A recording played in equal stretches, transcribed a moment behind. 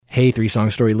Hey, Three Song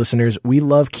Story listeners, we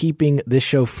love keeping this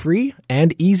show free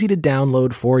and easy to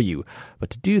download for you. But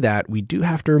to do that, we do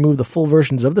have to remove the full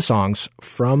versions of the songs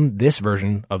from this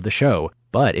version of the show.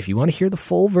 But if you want to hear the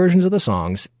full versions of the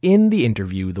songs in the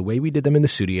interview, the way we did them in the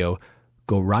studio,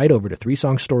 go right over to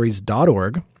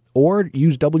threesongstories.org or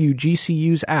use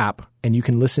WGCU's app, and you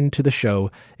can listen to the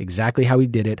show exactly how we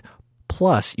did it.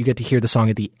 Plus, you get to hear the song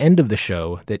at the end of the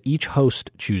show that each host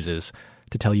chooses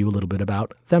to tell you a little bit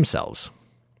about themselves.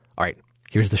 All right,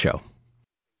 here's the show.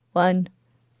 1,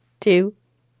 2,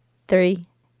 3.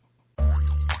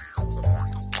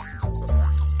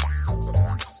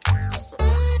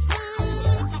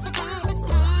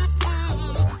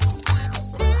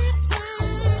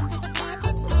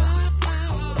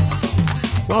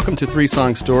 Welcome to Three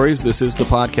Song Stories. This is the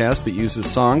podcast that uses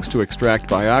songs to extract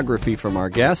biography from our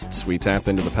guests. We tap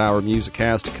into the power music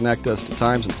has to connect us to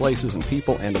times and places and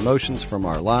people and emotions from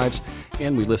our lives,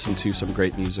 and we listen to some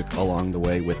great music along the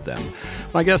way with them.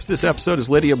 My guest this episode is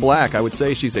Lydia Black. I would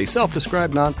say she's a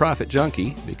self-described nonprofit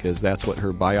junkie, because that's what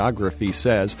her biography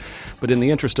says. But in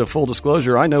the interest of full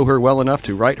disclosure, I know her well enough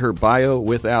to write her bio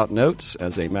without notes.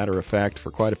 As a matter of fact, for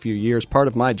quite a few years, part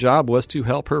of my job was to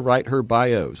help her write her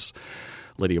bios.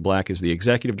 Lydia Black is the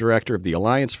executive director of the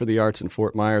Alliance for the Arts in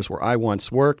Fort Myers, where I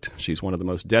once worked. She's one of the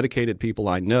most dedicated people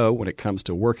I know when it comes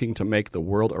to working to make the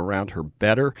world around her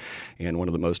better, and one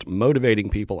of the most motivating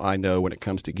people I know when it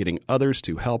comes to getting others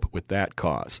to help with that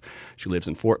cause. She lives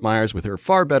in Fort Myers with her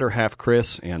far better half,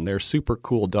 Chris, and their super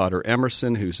cool daughter,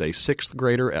 Emerson, who's a sixth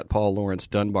grader at Paul Laurence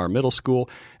Dunbar Middle School,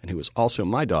 and who is also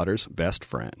my daughter's best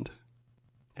friend.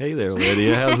 Hey there,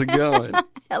 Lydia. How's it going?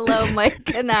 Hello,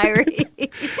 Mike and Irie.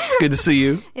 It's good to see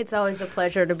you. It's always a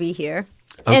pleasure to be here.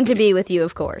 Okay. And to be with you,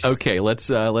 of course. Okay, let's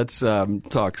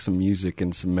talk some music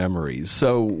and some memories.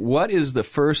 So what is the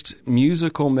first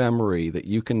musical memory that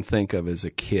you can think of as a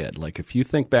kid? Like, if you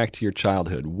think back to your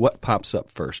childhood, what pops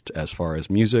up first as far as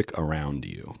music around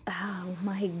you? Oh,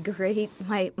 my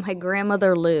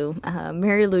grandmother Lou.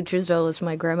 Mary Lou Trudeau is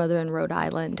my grandmother in Rhode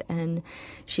Island, and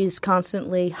she's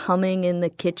constantly humming in the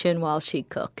kitchen while she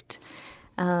cooked.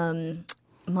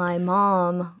 My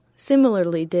mom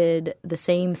similarly did the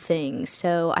same thing.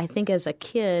 So I think as a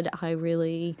kid, I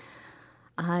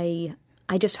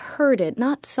just heard it,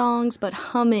 not songs, but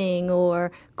humming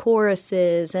or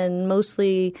choruses, and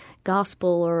mostly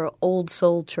gospel or old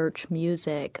soul church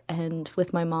music, and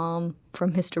with my mom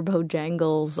from Mr.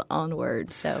 Bojangles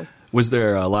onward. So was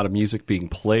there a lot of music being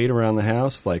played around the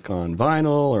house, like on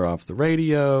vinyl or off the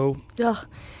radio?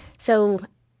 So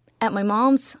at my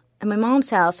mom's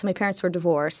house, my parents were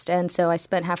divorced, and so I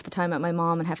spent half the time at my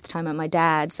mom and half the time at my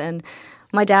dad's. And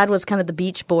my dad was kind of the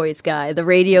Beach Boys guy. The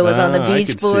radio was on the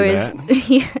Beach Boys.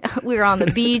 We were on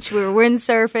the beach. We were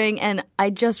windsurfing, and I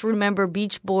just remember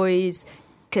Beach Boys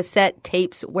cassette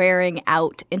tapes wearing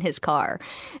out in his car.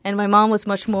 And my mom was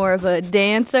much more of a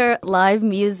dancer, live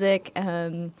music.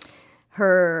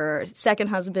 Her second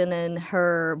husband and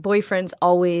her boyfriends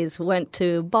always went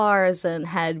to bars and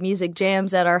had music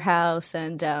jams at our house.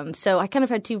 And so I kind of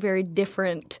had two very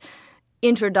different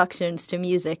introductions to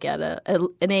music at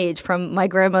an age, from my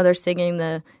grandmother singing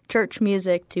the church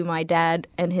music to my dad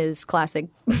and his classic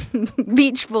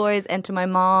Beach Boys, and to my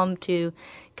mom to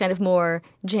kind of more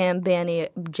jam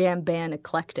band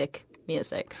eclectic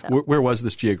music. So. Where was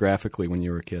this geographically when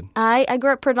you were a kid? I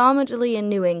grew up predominantly in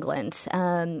New England.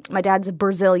 My dad's a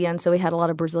Brazilian, so we had a lot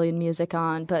of Brazilian music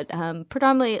on. But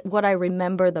predominantly what I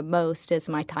remember the most is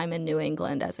my time in New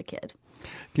England as a kid.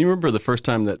 Can you remember the first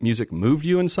time that music moved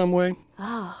you in some way?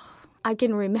 I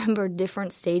can remember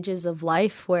different stages of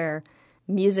life where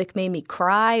music made me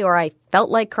cry, or I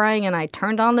felt like crying and I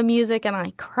turned on the music and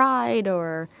I cried,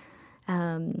 or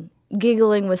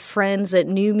giggling with friends at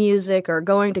new music, or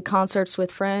going to concerts with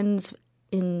friends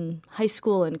in high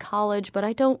school and college. But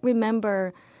I don't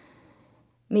remember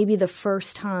maybe the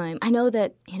first time. I know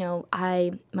that,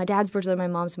 my dad's Brazilian, my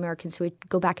mom's American, so we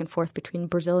go back and forth between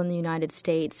Brazil and the United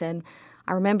States. And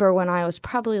I remember when I was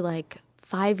probably like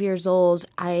 5 years old,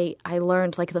 I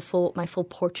learned like my full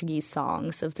Portuguese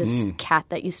songs of this cat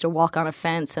that used to walk on a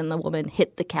fence and the woman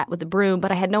hit the cat with a broom,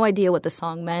 but I had no idea what the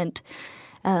song meant.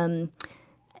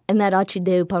 And that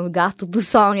Achideu Pamgato, the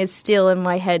song, is still in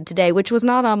my head today, which was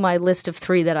not on my list of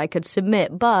 3 that I could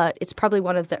submit, but it's probably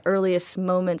one of the earliest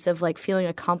moments of like feeling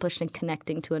accomplished and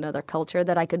connecting to another culture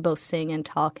that I could both sing and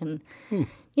talk and,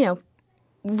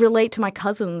 relate to my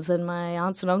cousins and my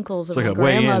aunts and uncles and my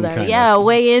grandmother.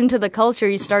 Way into the culture.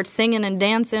 You start singing and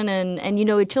dancing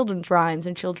and children's rhymes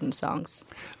and children's songs.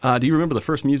 Do you remember the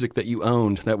first music that you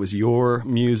owned that was your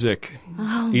music,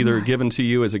 either given to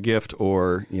you as a gift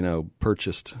or,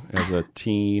 purchased as a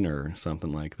teen or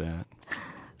something like that?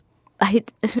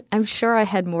 I'm sure I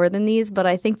had more than these, but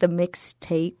I think the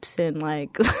mixtapes in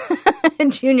like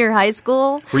junior high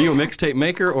school. Were you a mixtape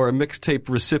maker or a mixtape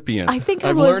recipient? I think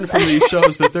I've learned from these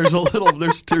shows that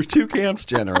there's two camps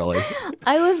generally.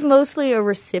 I was mostly a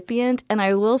recipient, and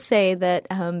I will say that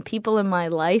people in my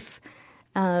life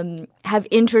have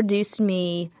introduced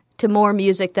me to more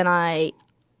music than I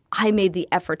made the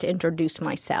effort to introduce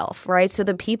myself, right? So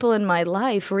the people in my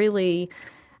life really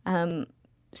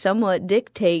somewhat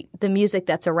dictate the music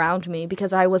that's around me,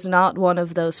 because I was not one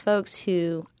of those folks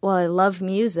who, well, I love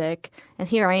music, and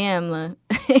here I am, the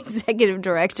executive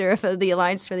director of the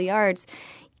Alliance for the Arts.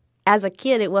 As a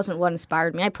kid, it wasn't what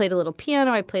inspired me. I played a little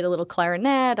piano, I played a little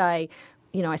clarinet, I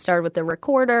started with the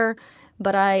recorder,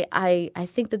 but I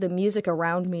think that the music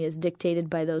around me is dictated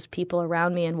by those people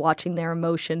around me and watching their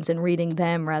emotions and reading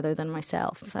them rather than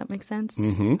myself. Does that make sense?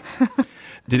 Mm-hmm.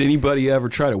 Did anybody ever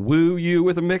try to woo you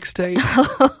with a mixtape?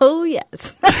 Oh,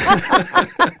 yes.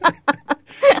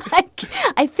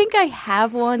 I think I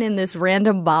have one in this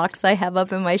random box I have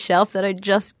up in my shelf that I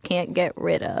just can't get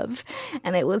rid of.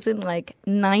 And it was in like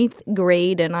 9th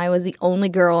grade, and I was the only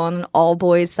girl on an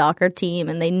all-boys soccer team,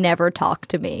 and they never talked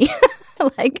to me.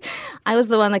 Like, I was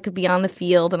the one that could be on the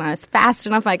field, and I was fast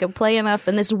enough, I could play enough,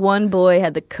 and this one boy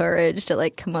had the courage to,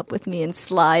 like, come up with me and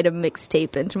slide a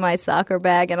mixtape into my soccer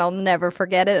bag, and I'll never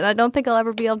forget it, and I don't think I'll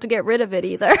ever be able to get rid of it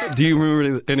either. Do you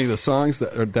remember any of the songs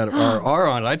that are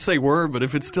on it? I'd say Word, but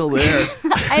if it's still there.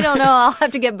 I don't know. I'll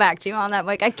have to get back to you on that,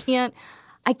 Mike. I can't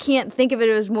think of it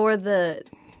as more the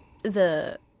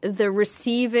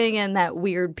receiving and that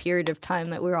weird period of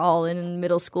time that we were all in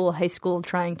middle school, high school,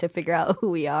 trying to figure out who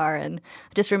we are. And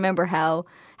I just remember how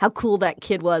cool that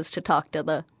kid was to talk to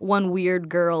the one weird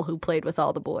girl who played with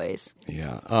all the boys.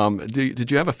 Yeah. Did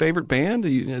you have a favorite band?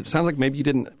 It sounds like maybe you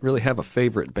didn't really have a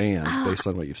favorite band based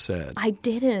on what you've said. I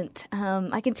didn't.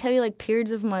 I can tell you like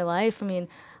periods of my life. I mean,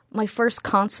 my first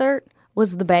concert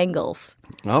was the Bangles.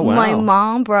 Oh, wow. My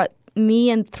mom brought me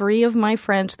and 3 of my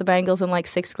friends, the Bangles, in like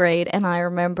 6th grade, and I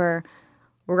remember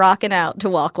rocking out to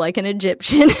Walk Like an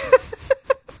Egyptian. It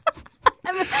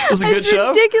was a good show?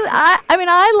 Ridiculous.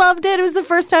 I loved it. It was the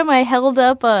first time I held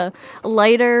up a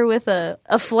lighter with a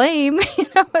flame.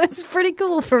 It was pretty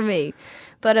cool for me.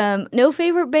 But no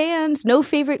favorite bands, no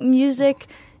favorite music,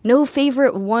 no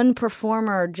favorite one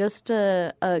performer, just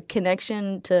a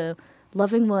connection to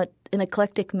loving what an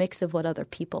eclectic mix of what other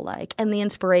people like, and the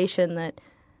inspiration that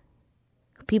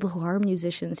people who are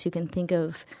musicians, who can think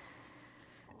of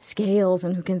scales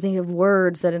and who can think of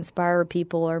words that inspire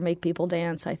people or make people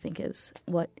dance, I think is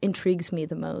what intrigues me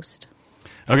the most.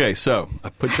 Okay, so I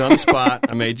put you on the spot.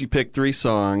 I made you pick 3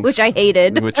 songs. Which I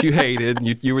hated. Which you hated.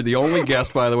 You were the only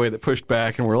guest, by the way, that pushed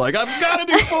back and were like, I've got to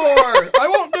do 4. I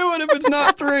won't do it if it's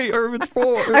not 3 or if it's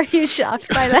 4. Are you shocked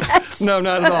by that? No,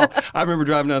 not at all. I remember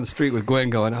driving down the street with Gwen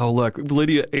going, oh, look,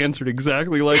 Lydia answered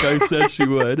exactly like I said she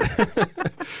would.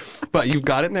 But you've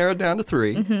got it narrowed down to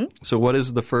 3. Mm-hmm. So what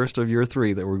is the first of your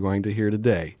 3 that we're going to hear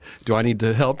today? Do I need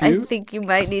to help you? I think you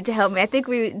might need to help me. I think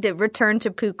we did Return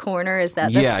to Pooh Corner. Is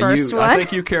that the first one? I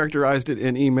think you characterized it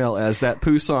in email as that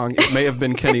Pooh song. It may have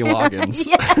been Kenny Loggins.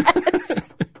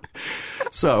 Yes.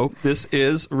 So this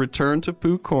is Return to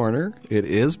Pooh Corner. It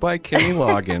is by Kenny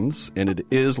Loggins, and it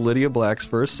is Lydia Black's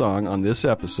first song on this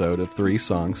episode of 3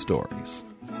 Song Stories.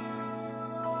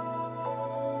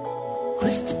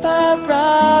 Christopher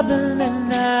Robin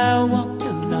and I walked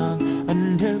along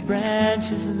under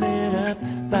branches lit up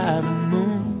by the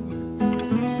moon,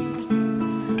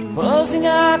 posing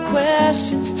our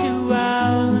questions to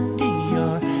our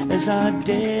Dior as our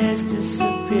days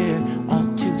disappear all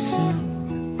too soon.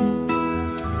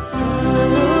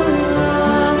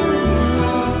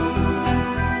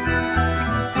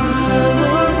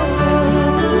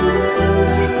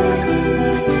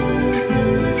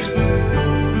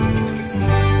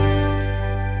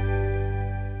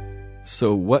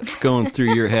 So what's going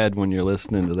through your head when you're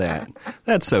listening to that?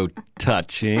 That's so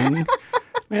touching.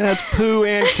 Man, that's Pooh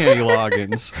and Kenny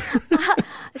Loggins.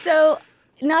 So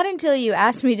not until you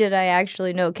asked me did I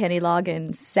actually know Kenny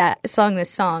Loggins sung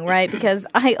this song, right? Because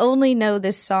I only know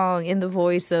this song in the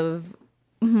voice of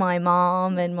my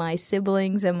mom and my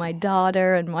siblings and my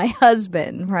daughter and my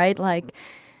husband, right? Like,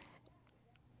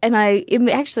 and it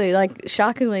actually, like,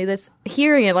 shockingly,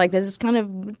 hearing it like this is kind of...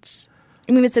 it's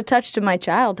a touch to my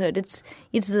childhood. It's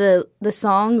the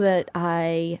song that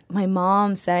my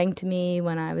mom sang to me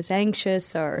when I was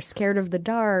anxious or scared of the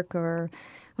dark, or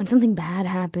when something bad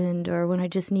happened, or when I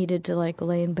just needed to like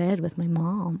lay in bed with my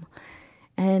mom.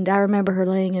 And I remember her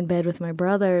laying in bed with my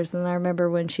brothers, and I remember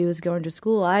when she was going to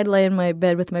school, I'd lay in my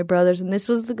bed with my brothers, and this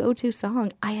was the go-to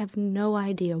song. I have no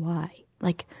idea why.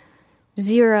 Like,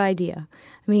 zero idea.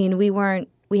 I mean, I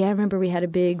remember we had a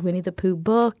big Winnie the Pooh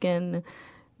book,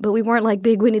 but we weren't like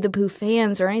big Winnie the Pooh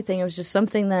fans or anything. It was just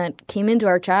something that came into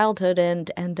our childhood,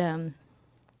 and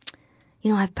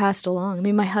I've passed along. I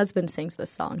mean, my husband sings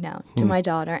this song now to my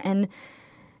daughter, and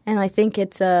I think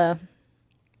it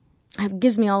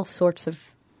gives me all sorts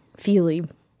of feely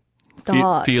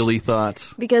thoughts. Feely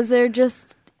thoughts. Because they're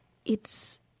just,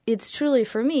 it's truly,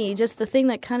 for me, just the thing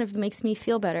that kind of makes me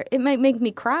feel better. It might make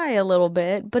me cry a little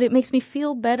bit, but it makes me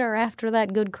feel better after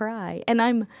that good cry. And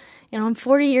I'm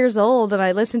 40 years old, and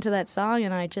I listen to that song,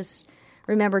 and I just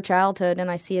remember childhood,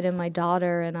 and I see it in my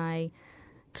daughter, and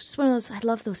it's just one of those, I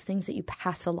love those things that you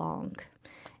pass along.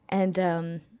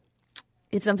 And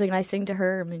it's something I sing to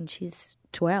her. I mean, she's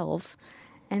 12.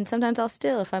 And sometimes I'll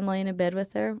still, if I'm laying in bed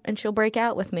with her, and she'll break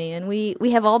out with me. And we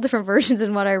have all different versions,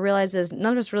 and what I realize is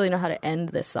none of us really know how to end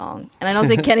this song. And I don't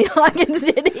think Kenny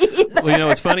Loggins did either. Well,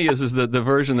 what's funny is that the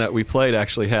version that we played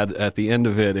actually had, at the end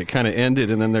of it, it kind of ended,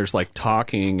 and then there's like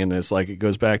talking, and it's like it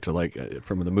goes back to like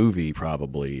from the movie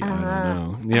probably. I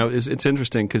don't know. It's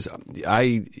interesting because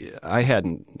I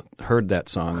hadn't heard that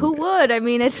song. Who would? I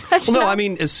mean, it's such Well, no, I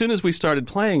mean, as soon as we started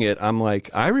playing it, I'm like,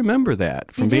 I remember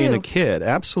that from being a kid.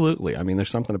 Absolutely. I mean,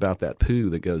 there's something about that Pooh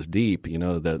that goes deep,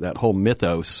 that whole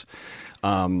mythos.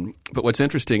 But what's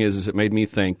interesting is it made me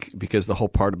think, because the whole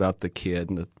part about the kid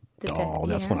and the doll,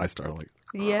 that's when I started like,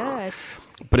 yeah.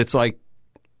 But it's like,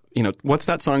 what's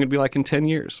that song going to be like in 10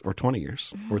 years or 20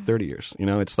 years or 30 years?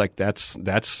 It's like that's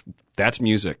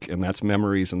music, and that's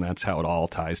memories, and that's how it all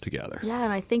ties together. Yeah,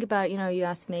 and I think about, you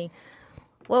asked me,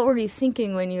 what were you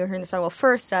thinking when you were hearing the song? Well,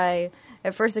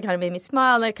 at first it kind of made me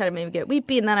smile, and then it kind of made me get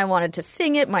weepy, and then I wanted to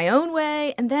sing it my own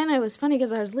way. And then it was funny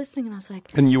because I was listening, and I was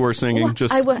like... And you were singing, for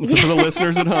the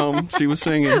listeners at home. She was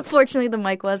singing. Fortunately, the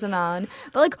mic wasn't on.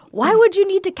 But why would you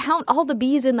need to count all the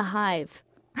bees in the hive?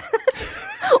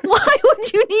 Why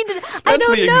would you need to... That's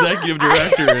the executive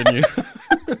director in you.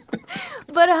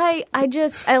 But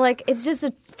it's just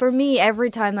for me,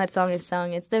 every time that song is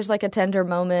sung, there's like a tender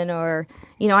moment, or,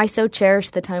 I so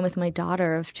cherish the time with my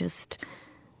daughter of just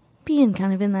being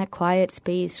kind of in that quiet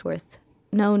space with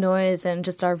no noise and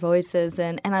just our voices.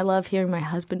 And I love hearing my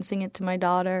husband sing it to my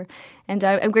daughter. And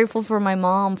I'm grateful for my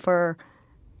mom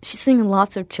she's singing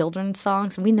lots of children's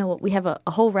songs. And we have a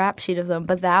whole rap sheet of them.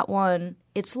 But that one,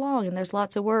 it's long and there's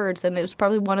lots of words. And it was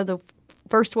probably one of the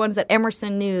first ones that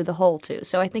Emerson knew the whole to.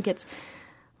 So I think it's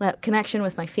that connection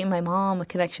with my mom, a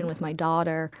connection with my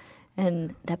daughter,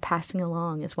 and that passing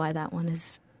along is why that one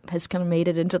has kind of made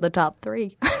it into the top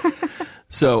 3.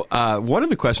 So one of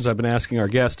the questions I've been asking our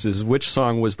guests is which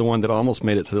song was the one that almost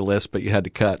made it to the list, but you had to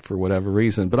cut for whatever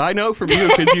reason. But I know from you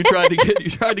because you tried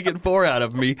to get 4 out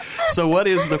of me. So what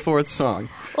is the 4th song?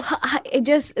 Well,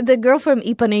 the Girl from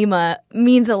Ipanema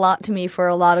means a lot to me for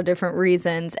a lot of different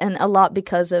reasons, and a lot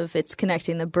because of it's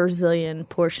connecting the Brazilian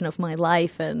portion of my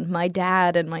life and my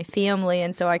dad and my family.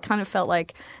 And so I kind of felt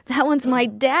like that one's my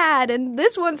dad and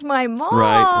this one's my mom.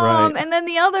 Right. And then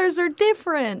the others are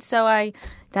different. So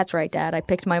that's right, Dad. I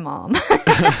picked my mom.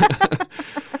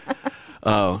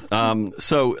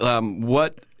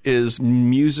 What is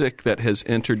music that has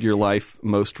entered your life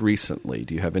most recently?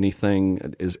 Do you have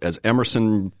anything? As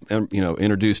Emerson,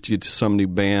 introduced you to some new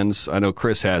bands? I know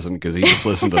Chris hasn't because he just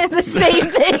listened to the same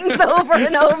things over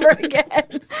and over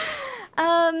again.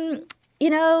 I'm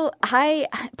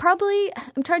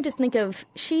trying to think of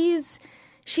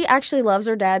She actually loves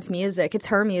her dad's music. It's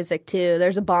her music, too.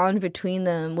 There's a bond between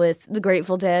them with the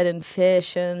Grateful Dead and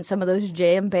Phish and some of those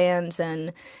jam bands,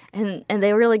 and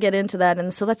they really get into that,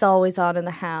 and so that's always on in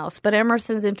the house. But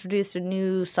Emerson's introduced a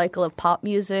new cycle of pop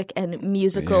music and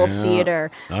musical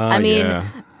theater. How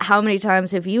many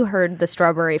times have you heard the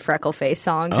Strawberry Freckle Face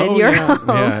songs in your home?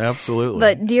 Yeah, absolutely.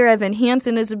 But Dear Evan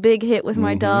Hansen is a big hit with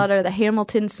my daughter. The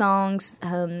Hamilton songs.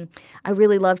 I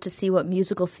really love to see what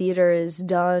musical theater is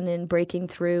done in breaking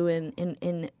through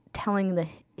in telling the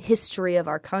history of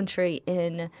our country,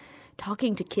 in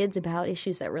talking to kids about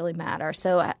issues that really matter.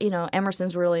 So,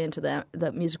 Emerson's really into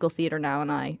the musical theater now,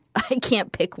 and I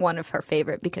can't pick one of her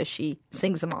favorite because she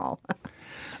sings them all.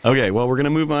 Okay, well, we're going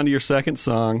to move on to your second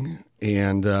song,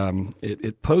 and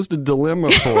it posed a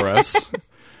dilemma for us,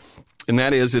 and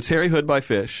that is it's Harry Hood by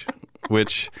Phish,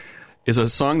 which is a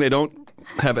song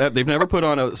they've never put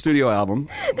on a studio album.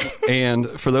 And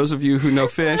for those of you who know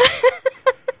Phish,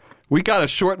 we got a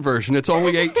short version. It's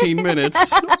only 18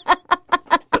 minutes.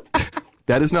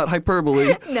 That is not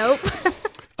hyperbole. Nope.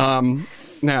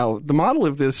 Now, the model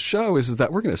of this show is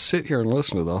that we're going to sit here and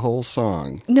listen to the whole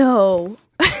song. No.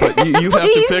 But you have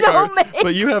to pick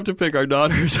you have to pick our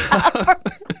daughters.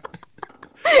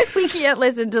 We can't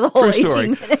listen to the whole True 18 story.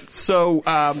 minutes. So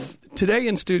today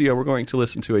in studio, we're going to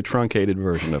listen to a truncated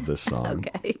version of this song.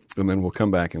 Okay. And then we'll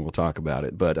come back and we'll talk about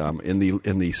it. But in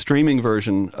the streaming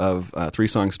version of Three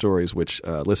Song Stories, which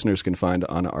listeners can find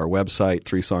on our website,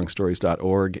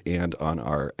 threesongstories.org, and on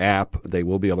our app, they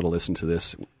will be able to listen to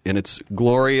this in its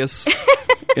glorious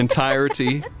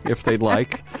entirety if they'd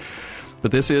like.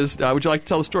 But this is, would you like to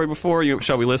tell the story before?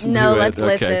 Shall we listen to it? No, let's Okay.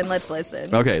 listen. Let's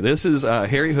listen. Okay, this is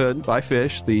Harry Hood by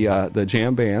Fish, the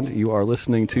jam band. You are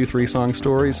listening to Three Song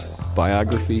Stories,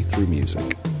 biography through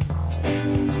music.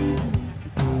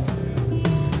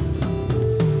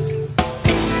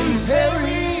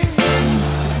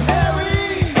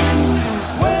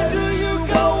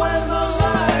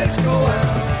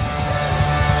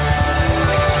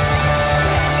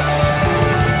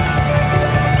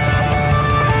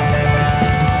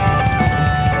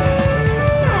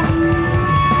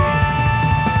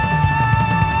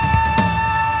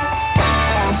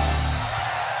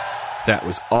 That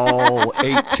was all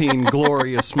 18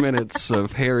 glorious minutes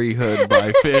of Harry Hood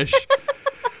by Fish.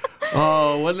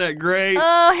 Oh, wasn't that great?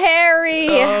 Oh, Harry.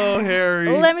 Oh, Harry.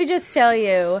 Let me just tell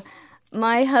you,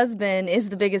 my husband is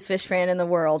the biggest Fish fan in the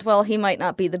world. Well, he might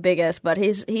not be the biggest, but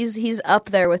he's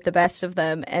up there with the best of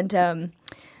them. And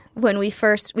when we've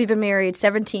been married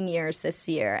 17 years this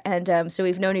year, and so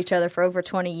we've known each other for over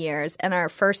 20 years. And our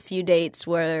first few dates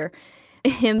were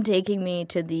him taking me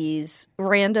to these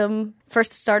random,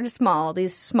 first started small,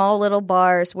 these small little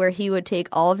bars where he would take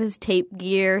all of his tape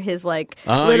gear, his little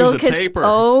he was a taper.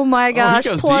 Oh my gosh, he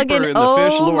goes plug deeper in the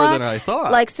fish lore than I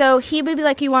thought. Like, so he would be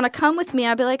like, "You want to come with me?"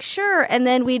 I'd be like, "Sure." And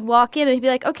then we'd walk in and he'd be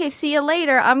like, "Okay, see you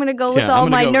later. I'm going to go with all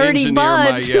my nerdy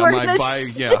buds who are going to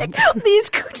stick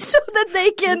these so that they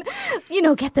can,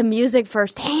 get the music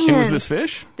firsthand." And was this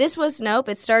Fish? This was, nope.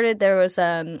 It started, there was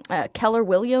Keller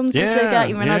Williams. You know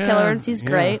Keller Williams? He's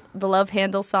great. The Love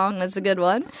Handle song was a good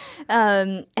one.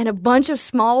 And a bunch of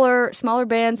smaller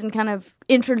bands, and kind of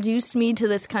introduced me to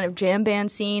this kind of jam band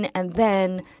scene, and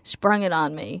then sprung it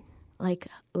on me. Like,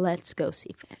 let's go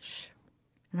see Fish.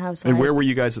 And I was like... And where were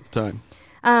you guys at the time?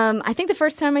 I think the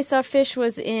first time I saw Fish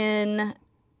was in...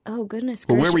 Oh, goodness gracious.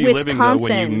 Well, where were you Wisconsin. living, though,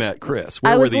 when you met Chris?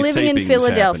 Where I was were these living in tapings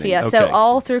Philadelphia. happening? So Okay.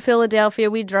 all through Philadelphia,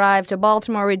 we'd drive to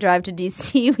Baltimore, we'd drive to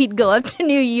D.C., we'd go up to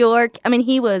New York. I mean,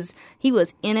 he was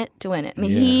in it to win it. I mean,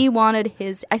 he wanted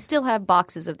his... I still have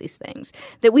boxes of these things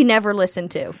that we never listened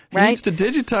to, right? He needs to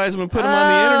digitize them and put them on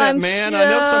the internet, man.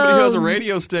 I know somebody who has a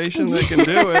radio station that can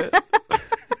do it.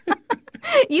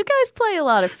 You guys play a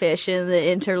lot of Fish in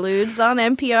the interludes on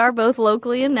NPR, both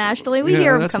locally and nationally. We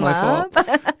hear them come up.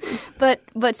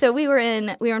 But so we were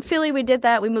in Philly. We did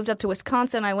that. We moved up to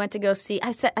Wisconsin. I went to go see.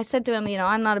 I said to him,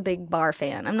 I'm not a big bar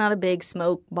fan. I'm not a big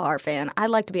smoke bar fan. I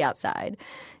like to be outside.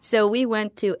 So we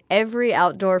went to every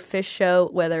outdoor Fish show,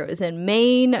 whether it was in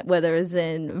Maine, whether it was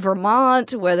in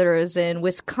Vermont, whether it was in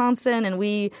Wisconsin, and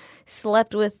we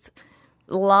slept with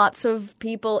lots of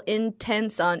people in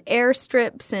tents on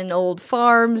airstrips and old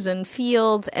farms and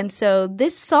fields. And so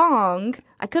this song,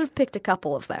 I could have picked a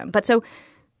couple of them. But so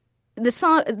the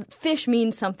song, Fish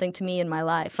means something to me in my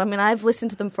life. I mean, I've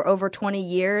listened to them for over 20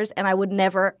 years, and I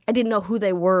didn't know who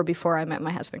they were before I met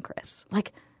my husband, Chris.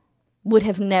 Would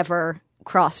have never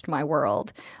crossed my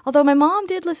world. Although my mom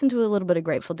did listen to a little bit of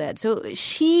Grateful Dead. So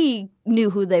she knew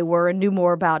who they were and knew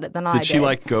more about it than I did. Did she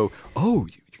go, "Oh,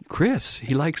 Chris,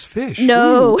 he likes Fish"?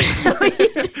 No.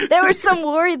 There was some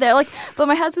worry there. But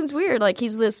my husband's weird.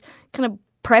 He's this kind of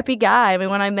preppy guy. I mean,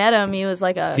 when I met him, he was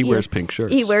he wears pink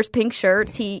shirts. He wears pink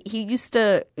shirts. He used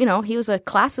to, he was a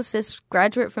classicist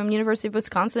graduate from University of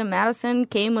Wisconsin in Madison,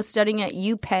 was studying at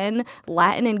UPenn,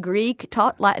 Latin and Greek,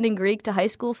 taught Latin and Greek to high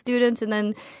school students. And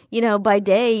then, by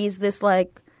day, he's this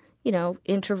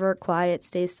introvert, quiet,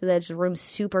 stays to the edge of the room,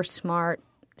 super smart,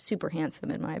 super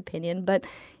handsome in my opinion.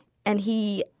 Then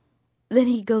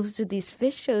he goes to these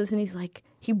Fish shows, and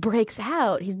he breaks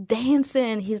out. He's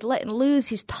dancing. He's letting loose.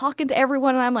 He's talking to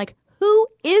everyone. And I'm like, who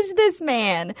is this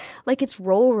man? It's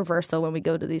role reversal when we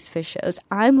go to these Fish shows.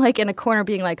 I'm in a corner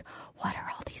being like, what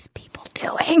are all these people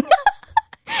doing?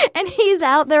 And he's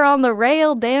out there on the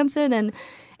rail dancing.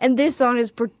 And this song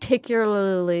is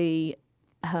particularly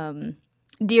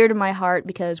dear to my heart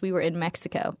because we were in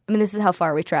Mexico. I mean, this is how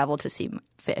far we traveled to see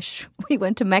Fish. We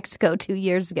went to Mexico 2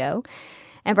 years ago.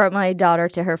 And brought my daughter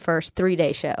to her first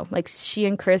 3-day show. She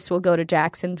and Chris will go to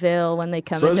Jacksonville when they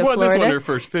come into Florida. So this was her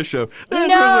first Fish show?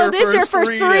 This is her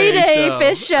first 3-day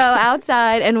Fish show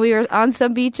outside. And we were on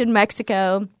some beach in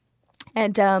Mexico.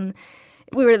 And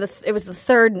it was the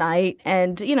third night,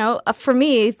 and for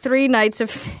me, 3 nights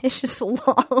of Phish is a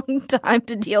long time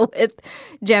to deal with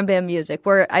jam band music,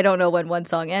 where I don't know when one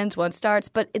song ends, one starts,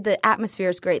 but the atmosphere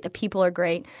is great, the people are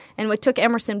great, and we took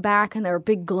Emerson back, and there were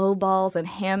big glow balls and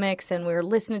hammocks, and we were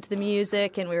listening to the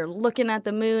music, and we were looking at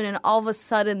the moon, and all of a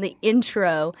sudden the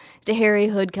intro to Harry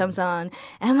Hood comes on,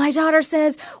 and my daughter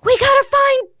says, "We gotta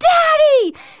find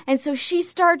Daddy!" And so she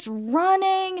starts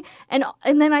running, and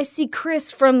then I see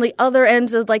Chris from the other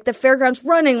ends of like the fairgrounds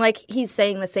running like he's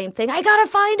saying the same thing. "I gotta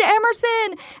find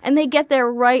Emerson!" And they get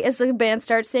there right as the band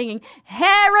starts singing,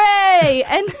 "Harry!"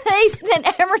 And then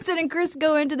Emerson and Chris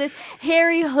go into this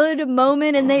Harry Hood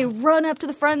moment, and they run up to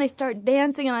the front and they start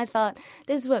dancing, and I thought,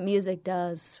 this is what music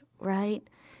does, right?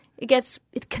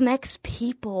 It connects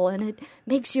people, and it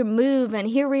makes you move. And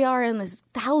here we are, and there's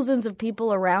thousands of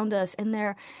people around us, and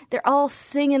they're all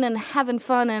singing and having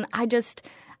fun. And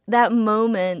that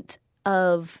moment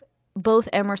of both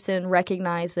Emerson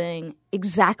recognizing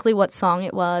exactly what song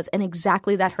it was and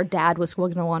exactly that her dad was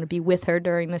going to want to be with her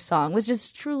during the song was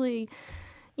just truly,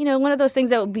 one of those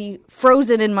things that would be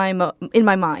frozen in my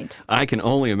mind. I can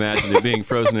only imagine it being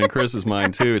frozen in Chris's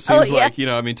mind, too. It seems like,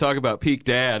 talk about peak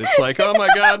dad. It's like, oh, my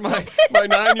God, my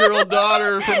 9-year-old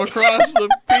daughter from across the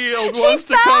field wants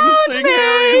to come sing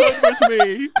Harry Hood with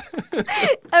me.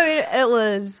 I mean,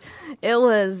 it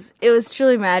was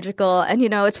truly magical. And,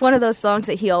 it's one of those songs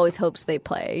that he always hopes they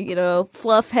play.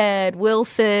 Fluffhead,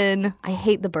 Wilson. I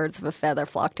hate the Birds of a Feather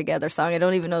Flock Together song. I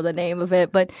don't even know the name of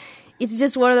it, but it's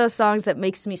just one of those songs that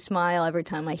makes me smile every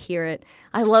time I hear it.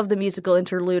 I love the musical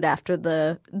interlude after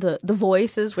the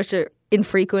voices, which are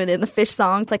infrequent in the Phish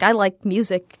songs. Like, I like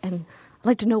music, and I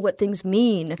like to know what things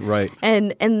mean. Right.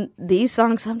 And these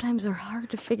songs sometimes are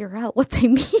hard to figure out what they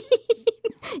mean.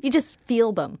 You just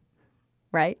feel them,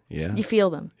 right? Yeah. You feel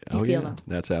them. You feel them.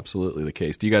 That's absolutely the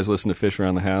case. Do you guys listen to Phish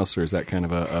around the house, or is that kind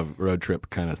of a road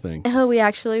trip kind of thing? Oh,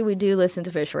 we do listen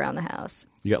to Phish around the house.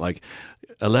 You got like,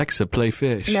 Alexa, play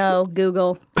Phish. No,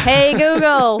 Google. Hey,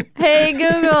 Google. Hey,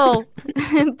 Google.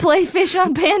 Play Phish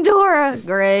on Pandora.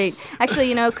 Great.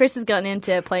 Actually, Chris has gotten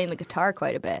into playing the guitar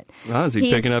quite a bit. Oh, is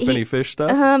he picking up any Phish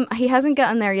stuff? He hasn't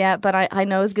gotten there yet, but I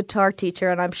know his guitar teacher,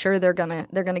 and I'm sure they're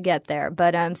gonna get there.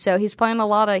 But so he's playing a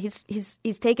lot of.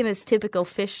 He's taken his typical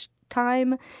Phish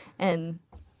time and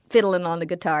fiddling on the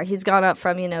guitar. He's gone up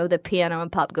from the piano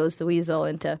and Pop Goes the Weasel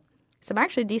into some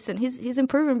actually decent. He's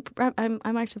improving. I'm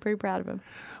actually pretty proud of him.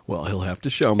 Well, he'll have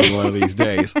to show me one of these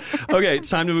days. Okay, it's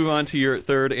time to move on to your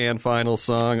third and final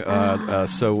song.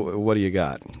 So what do you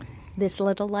got? This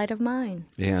Little Light of Mine.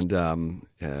 And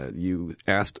you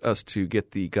asked us to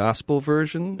get the gospel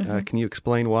version. Mm-hmm. Can you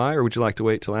explain why, or would you like to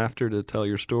wait till after to tell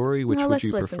your story? Which would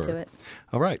you prefer? Let's listen to it.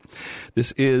 All right.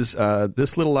 This is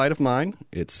This Little Light of Mine.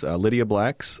 It's Lydia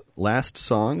Black's last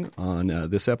song on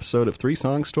this episode of 3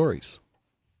 Song Stories.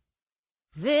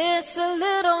 This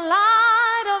little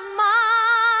light of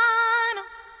mine,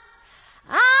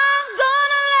 I'm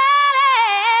gonna let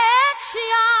it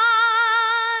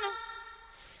shine.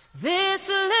 This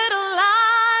little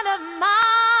light of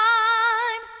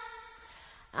mine,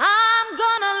 I'm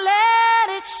gonna let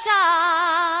it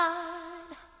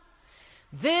shine.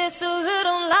 This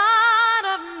little light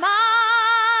of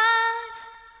mine,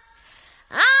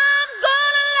 I'm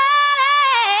gonna let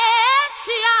it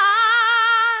shine.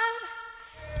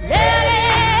 Let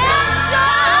it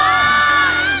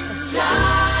shine,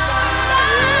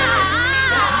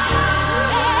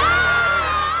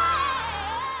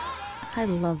 I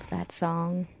love that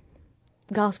song,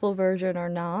 gospel version or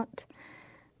not.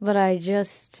 But I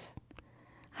just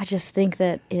think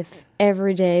that if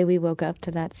every day we woke up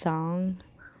to that song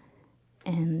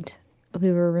and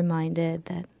we were reminded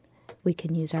that we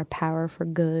can use our power for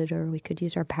good or we could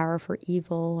use our power for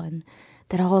evil, and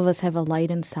that all of us have a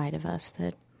light inside of us,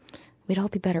 that we'd all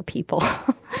be better people.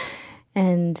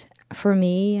 And for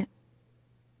me,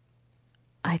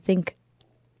 I think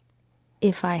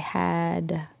if I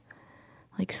had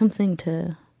like something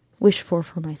to wish for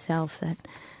myself, that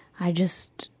I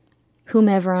just,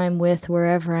 whomever I'm with,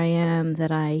 wherever I am,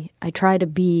 that I try to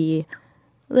be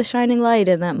the shining light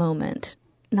in that moment.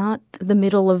 Not the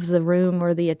middle of the room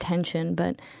or the attention,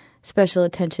 but special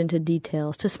attention to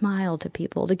details, to smile to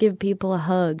people, to give people a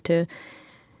hug, to,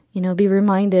 be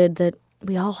reminded that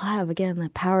we all have, again, the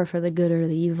power for the good or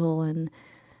the evil. And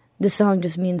this song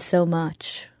just means so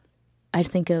much. I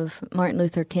think of Martin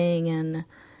Luther King, and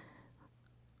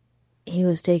he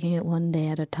was taking it one day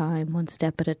at a time, one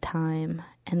step at a time,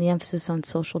 and the emphasis on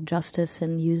social justice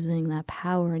and using that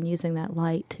power and using that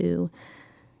light to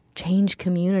change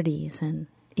communities and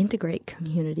integrate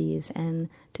communities and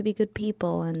to be good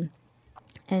people, and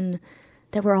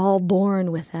that we're all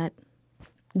born with that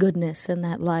goodness and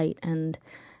that light, and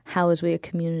how as we a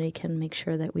community can make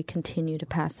sure that we continue to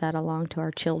pass that along to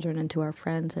our children and to our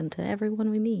friends and to everyone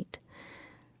we meet.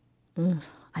 I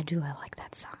like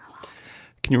that song a lot.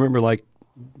 Can you remember, like,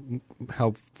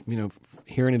 how,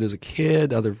 hearing it as a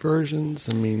kid, other versions?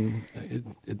 I mean,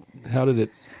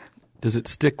 does it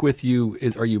stick with you?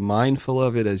 Are you mindful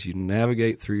of it as you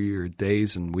navigate through your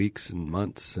days and weeks and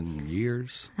months and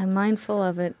years? I'm mindful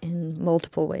of it in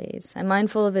multiple ways. I'm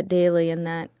mindful of it daily in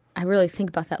that I really think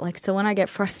about that. Like, so when I get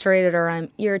frustrated or I'm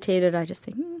irritated, I just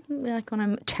think, like when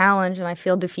I'm challenged and I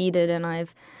feel defeated and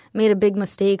I've made a big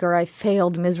mistake or I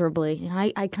failed miserably,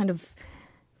 I kind of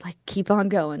like keep on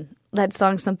going. That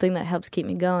song's something that helps keep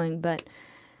me going. But,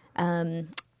 I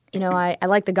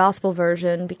like the gospel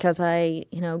version because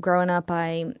growing up,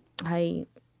 I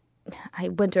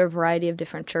went to a variety of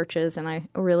different churches, and I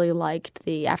really liked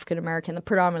the African-American, the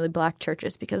predominantly black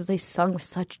churches, because they sung with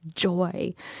such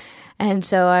joy. And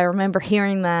so I remember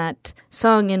hearing that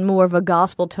sung in more of a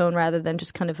gospel tone rather than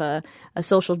just kind of a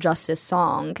social justice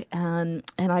song. And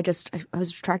I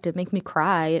was attracted. It makes me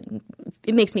cry.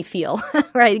 It makes me feel,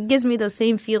 right? It gives me the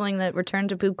same feeling that Return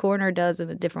to Poop Corner does in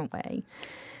a different way.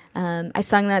 I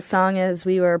sung that song as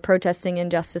we were protesting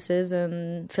injustices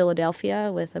in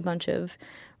Philadelphia with a bunch of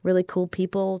really cool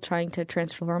people trying to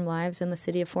transform lives in the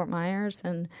city of Fort Myers,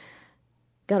 and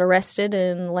got arrested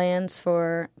in Lands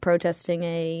for protesting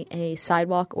a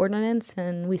sidewalk ordinance,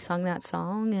 and we sung that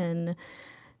song in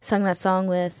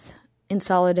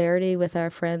solidarity with our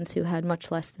friends who had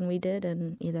much less than we did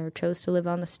and either chose to live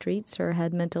on the streets or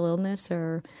had mental illness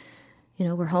or,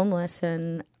 were homeless.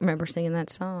 And I remember singing that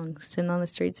song, sitting on the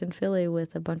streets in Philly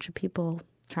with a bunch of people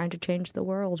trying to change the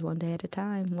world one day at a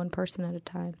time, one person at a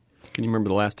time. Can you remember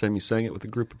the last time you sang it with a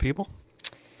group of people?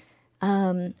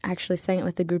 I actually sang it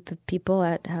with a group of people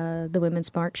at the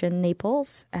Women's March in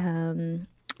Naples,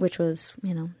 which was,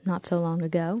 not so long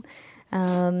ago.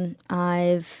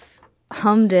 I've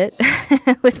hummed it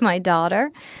with my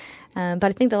daughter, but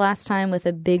I think the last time with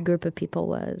a big group of people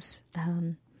was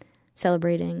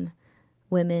celebrating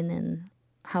women and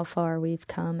how far we've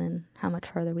come and how much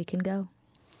farther we can go.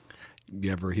 You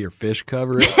ever hear Fish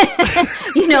cover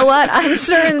it? You know what? I'm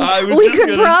certain we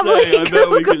could probably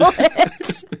Google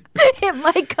it. It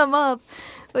might come up.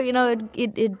 But,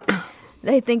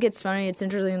 I think it's funny. It's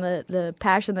interesting the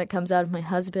passion that comes out of my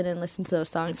husband and listen to those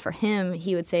songs. For him,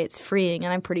 he would say it's freeing,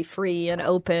 and I'm pretty free and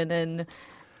open and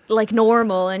like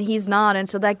normal, and he's not. And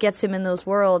so that gets him in those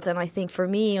worlds. And I think for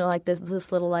me, like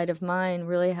this little light of mine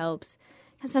really helps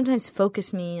sometimes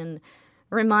focus me and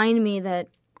remind me that,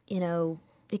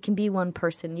 it can be one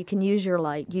person. You can use your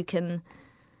light. You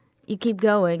keep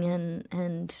going,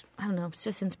 and I don't know. It's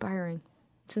just inspiring.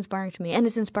 It's inspiring to me, and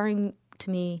it's inspiring to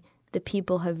me that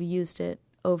people have used it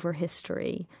over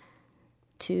history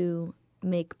to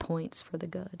make points for the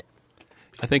good.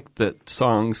 I think that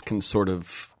songs can sort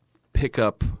of pick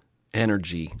up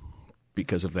energy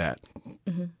because of that.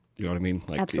 Mm-hmm. You know what I mean?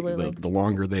 Like absolutely. The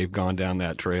longer they've gone down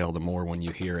that trail, the more when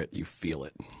you hear it, you feel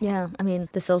it. Yeah. I mean,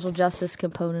 the social justice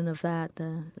component of that,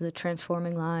 the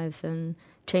transforming lives and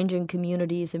changing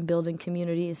communities and building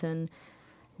communities and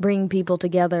bringing people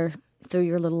together through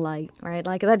your little light, right?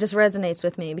 Like that just resonates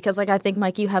with me because, like, I think,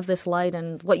 Mike, you have this light,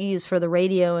 and what you use for the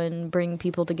radio and bring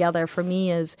people together for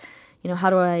me is, how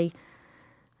do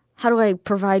I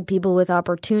provide people with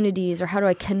opportunities, or how do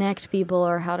I connect people,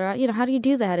 or how do you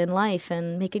do that in life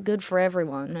and make it good for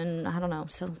everyone? And I don't know.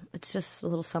 So it's just a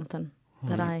little something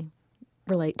that I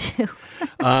relate to.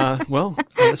 Well,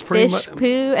 that's pretty fish much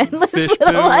poo and this fish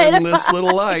little poo light and this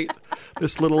little light.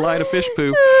 This little light of fish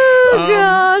poo. Oh,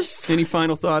 gosh. Any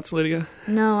final thoughts, Lydia?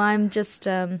 No, I'm just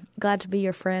glad to be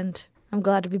your friend. I'm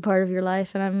glad to be part of your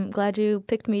life, and I'm glad you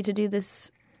picked me to do this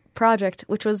project,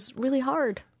 which was really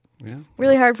hard. Yeah.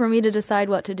 Really hard for me to decide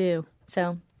what to do.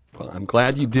 So. Well, I'm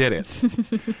glad you did it.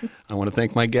 I want to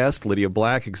thank my guest, Lydia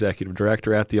Black, Executive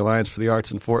Director at the Alliance for the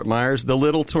Arts in Fort Myers, the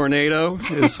little tornado,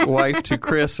 his wife to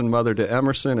Chris and mother to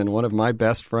Emerson, and one of my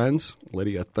best friends.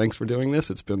 Lydia, thanks for doing this.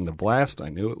 It's been the blast I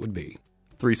knew it would be.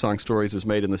 Three Song Stories is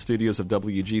made in the studios of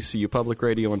WGCU Public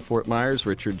Radio in Fort Myers.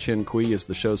 Richard Chin Kui is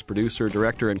the show's producer,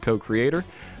 director, and co-creater.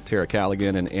 Tara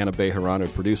Callaghan and Anna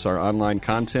Bejarano produce our online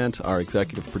content. Our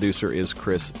executive producer is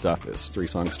Chris Duffus. Three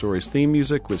Song Stories theme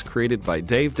music was created by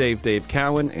Dave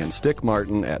Cowan and Stick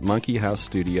Martin at Monkey House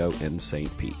Studio in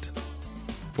St. Pete.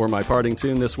 For my parting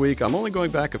tune this week, I'm only going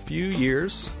back a few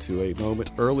years to a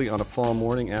moment early on a fall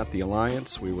morning at the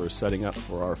Alliance. We were setting up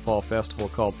for our fall festival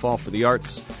called Fall for the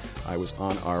Arts. I was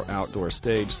on our outdoor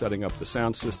stage setting up the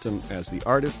sound system as the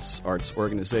artists, arts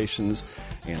organizations,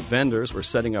 and vendors were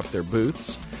setting up their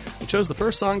booths. I chose the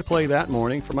first song to play that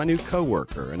morning for my new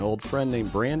coworker, an old friend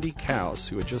named Brandy Kaus,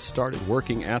 who had just started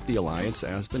working at the Alliance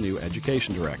as the new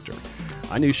education director.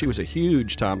 I knew she was a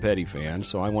huge Tom Petty fan,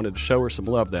 so I wanted to show her some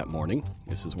love that morning.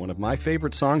 This is one of my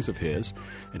favorite songs of his,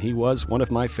 and he was one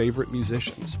of my favorite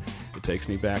musicians. It takes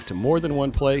me back to more than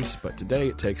one place, but today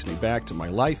it takes me back to my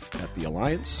life at the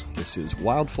Alliance. This is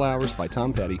Wildflowers by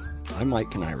Tom Petty. I'm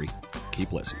Mike Canary.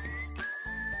 Keep listening.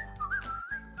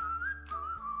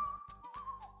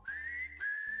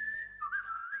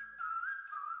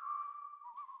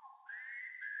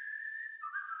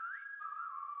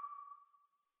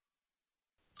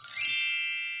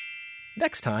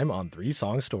 Next time on 3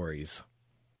 Song Stories.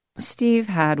 Steve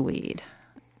had weed,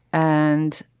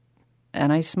 and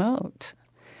I smoked.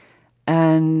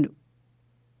 And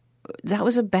that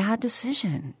was a bad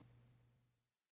decision.